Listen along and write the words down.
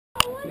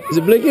Is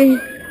it blinking?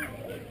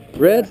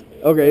 Red?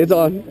 Okay, it's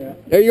on.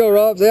 There you go,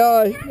 Rob. Say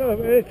hi.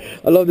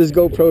 I love this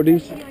GoPro,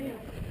 dude.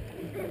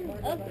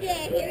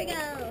 Okay, here we go.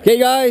 Okay,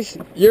 guys,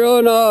 you're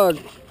on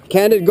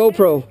Candid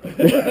GoPro.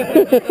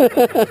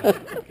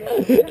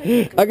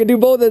 I can do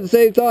both at the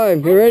same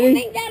time. You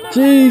ready?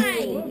 Cheese.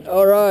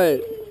 All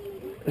right.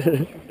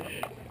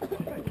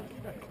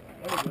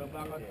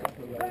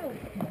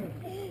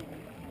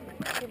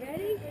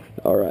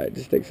 All right,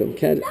 just take some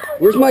Candid.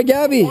 Where's my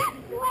Gabby?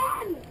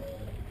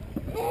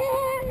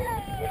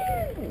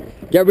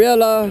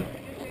 Gabriella.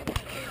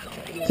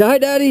 Say hi,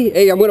 Daddy.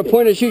 Hey, I'm gonna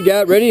point and shoot,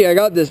 Gab. Ready? I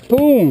got this.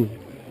 Boom.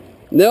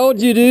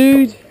 Nailed you,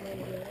 dude.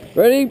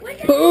 Ready?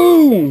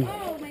 Boom.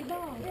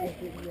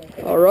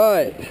 All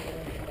right.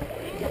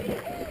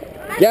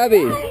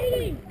 Gabby.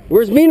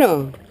 Where's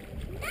Mina?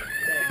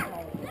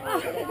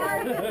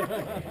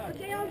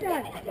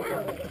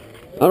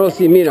 I don't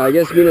see Mina. I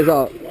guess Mina's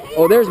out.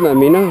 Oh, there's my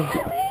Mina.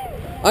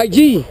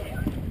 IG.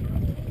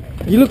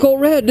 You look all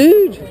red,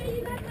 dude.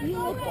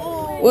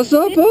 What's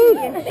up, huh?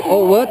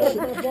 Oh, what?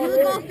 You look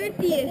all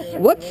 50-ish.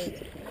 What?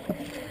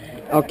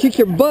 I'll kick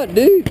your butt,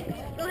 dude.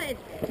 Go ahead.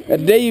 The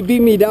day you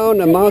beat me down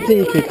the mountain,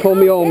 you can call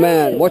me old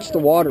man. Watch the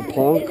water,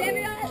 punk.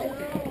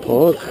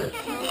 Punk.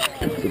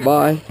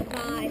 Goodbye. Bye.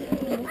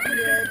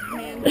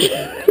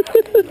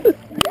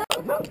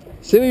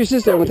 Sit with your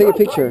sister. I'm gonna take a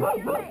picture.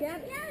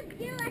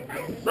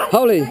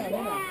 Holly.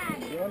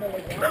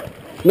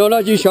 No,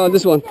 not you, Sean.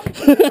 This one.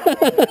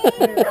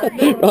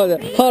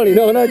 Holly.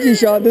 No, not you,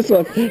 Sean. This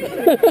one.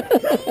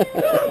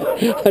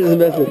 I just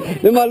messed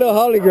with. This my little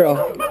Holly girl.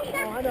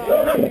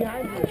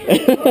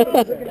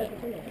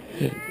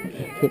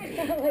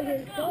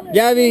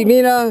 Gabby,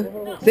 Mina,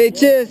 say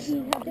cheers.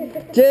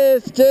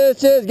 Cheers, cheers,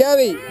 cheers.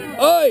 Gabby.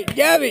 Oi,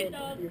 Gabby.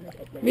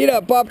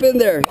 Mina, pop in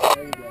there.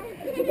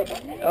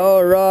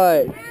 All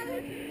right.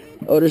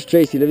 Oh, there's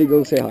Tracy. Let me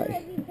go say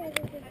hi.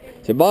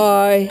 Say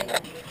bye.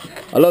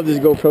 I love this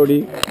GoPro,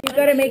 dude. You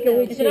gotta make a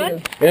wish. Is it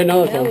on? Yeah,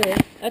 no, it's on.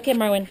 Okay,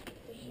 Marwin.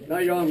 Now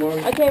you're on,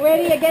 Marvin. Okay,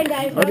 ready again,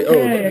 guys. Okay. Oh,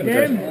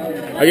 again?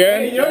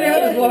 Again? You already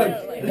had this one.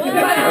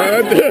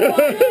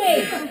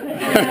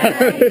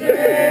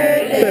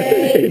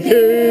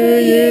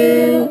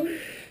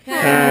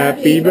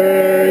 Happy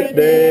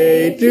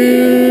birthday to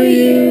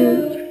you.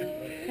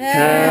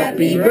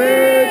 Happy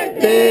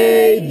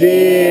birthday,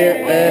 dear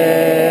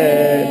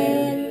Ed.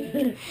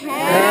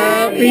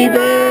 Happy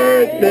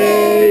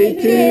birthday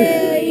to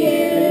you.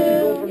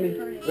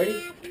 Ready?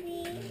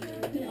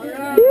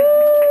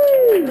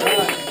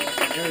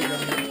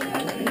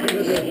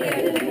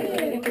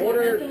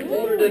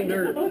 Older than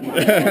dirt.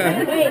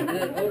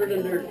 Older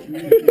than dirt.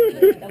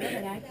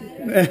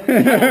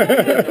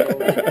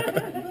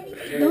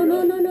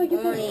 No,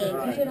 you're fine.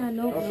 You should have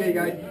no. Okay,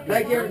 guys.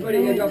 Thank you, everybody,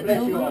 and God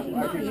bless you all. I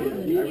appreciate it.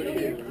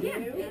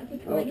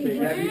 Okay,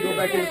 now you go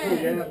back in the pool,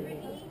 yeah?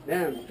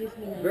 Damn.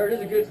 Vera, this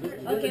is a good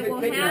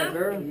cake night,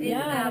 Vera.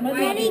 Yeah,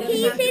 Daddy, can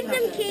you say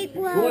some cake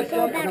while I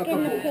go back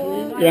in the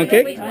pool? You want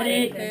cake? Okay.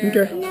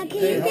 Now, can you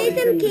say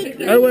some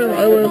cake? I will.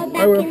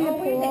 Back in the pool?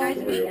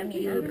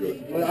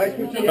 Well, ice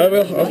cream too?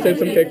 I'll save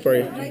some cake for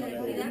you. I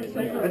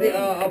think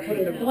I'll put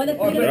in the... want to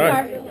put in the Alright.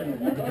 car?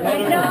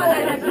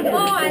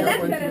 I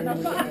left it.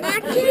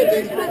 Actually,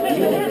 just put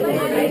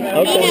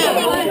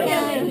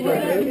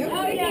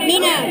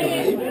Mina.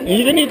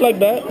 You can eat like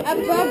that. A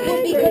bug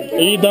will be good.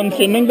 Are you done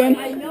swimming then?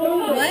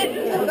 What?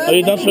 Are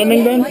you done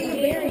swimming then?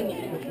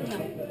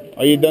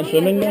 Are you done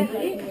swimming then?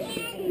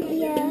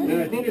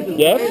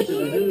 Yes?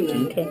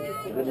 Okay.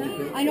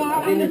 I know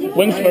how I'm gonna do.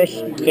 Wings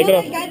first. Take it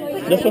off.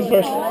 This one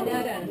first.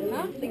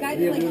 The guy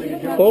who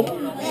like Pull.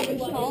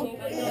 tall.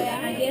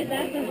 You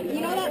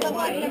know that level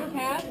I never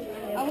passed?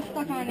 I was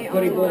stuck on it.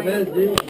 Buddy, go ahead, dude.